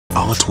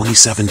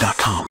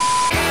Allah27.com.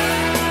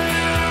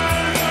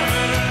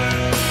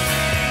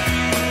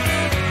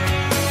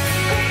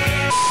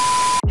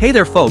 Hey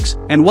there folks,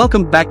 and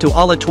welcome back to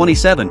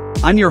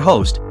Allah27. I'm your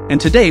host,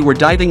 and today we're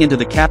diving into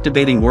the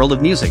captivating world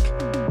of music.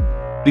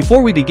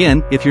 Before we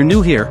begin, if you're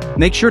new here,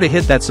 make sure to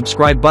hit that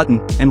subscribe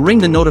button and ring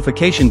the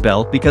notification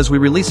bell because we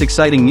release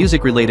exciting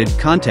music-related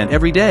content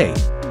every day.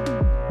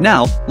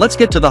 Now, let's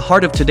get to the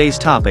heart of today's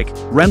topic,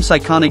 R.E.M's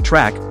iconic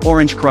track,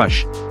 Orange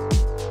Crush.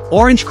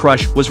 Orange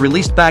Crush was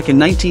released back in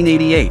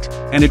 1988,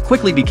 and it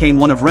quickly became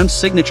one of R.E.M's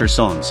signature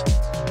songs.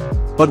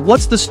 But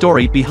what's the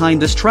story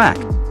behind this track?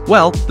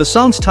 Well, the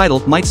song's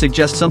title might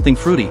suggest something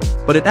fruity,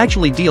 but it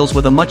actually deals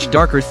with a much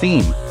darker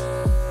theme.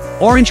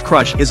 Orange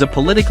Crush is a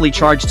politically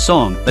charged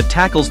song that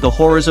tackles the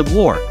horrors of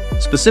war,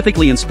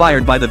 specifically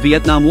inspired by the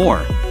Vietnam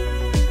War.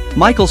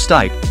 Michael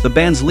Stipe, the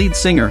band's lead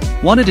singer,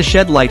 wanted to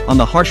shed light on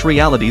the harsh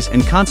realities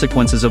and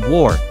consequences of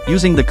war,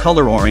 using the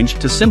color orange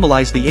to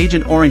symbolize the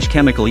Agent Orange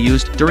chemical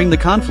used during the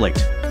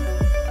conflict.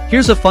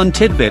 Here's a fun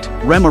tidbit: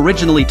 R.E.M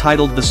originally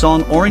titled the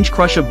song Orange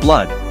Crush of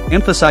Blood,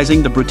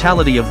 emphasizing the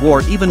brutality of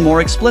war even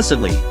more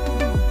explicitly.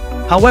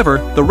 However,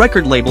 the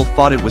record label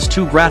thought it was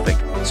too graphic,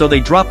 so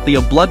they dropped the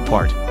of blood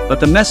part, but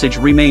the message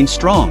remained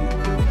strong.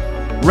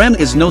 R.E.M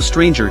is no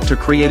stranger to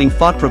creating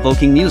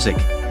thought-provoking music.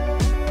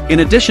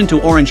 In addition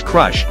to Orange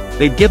Crush,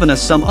 they've given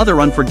us some other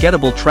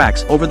unforgettable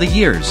tracks over the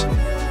years.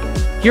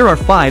 Here are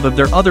 5 of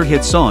their other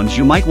hit songs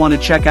you might want to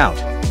check out.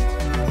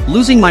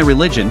 Losing My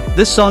Religion,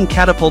 this song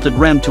catapulted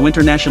R.E.M to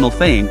international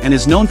fame and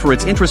is known for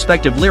its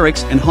introspective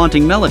lyrics and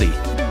haunting melody.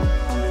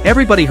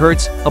 Everybody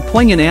Hurts, a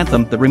poignant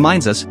anthem that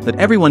reminds us that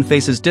everyone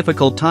faces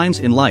difficult times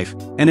in life,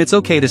 and it's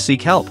okay to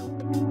seek help.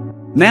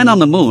 Man on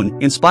the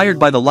Moon, inspired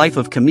by the life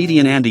of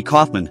comedian Andy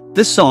Kaufman,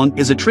 this song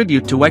is a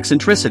tribute to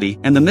eccentricity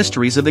and the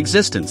mysteries of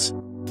existence.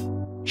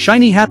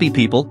 Shiny Happy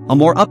People, a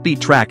more upbeat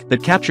track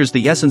that captures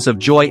the essence of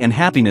joy and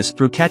happiness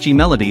through catchy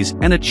melodies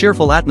and a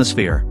cheerful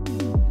atmosphere.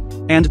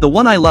 And The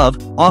One I Love,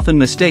 often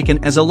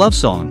mistaken as a love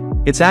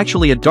song, it's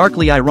actually a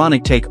darkly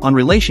ironic take on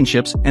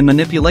relationships and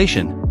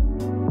manipulation.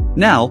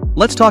 Now,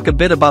 let's talk a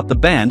bit about the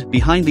band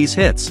behind these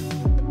hits.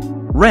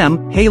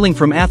 R.E.M, hailing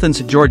from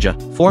Athens, Georgia,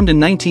 formed in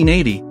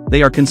 1980,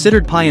 they are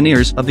considered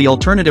pioneers of the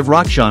alternative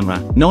rock genre,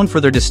 known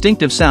for their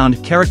distinctive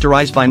sound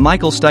characterized by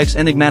Michael Stipe's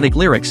enigmatic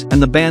lyrics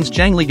and the band's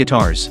jangly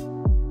guitars.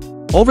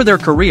 Over their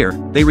career,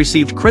 they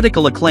received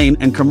critical acclaim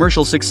and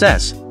commercial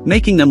success,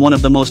 making them one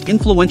of the most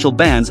influential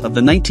bands of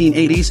the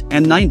 1980s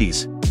and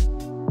 90s.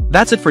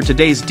 That's it for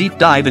today's deep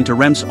dive into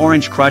R.E.M's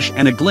Orange Crush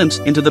and a glimpse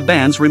into the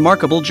band's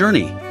remarkable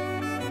journey.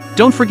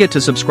 Don't forget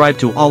to subscribe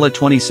to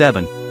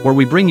Allah27, where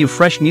we bring you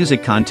fresh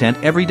music content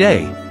every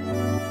day.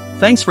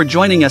 Thanks for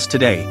joining us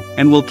today,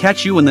 and we'll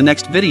catch you in the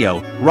next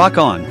video. Rock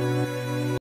on!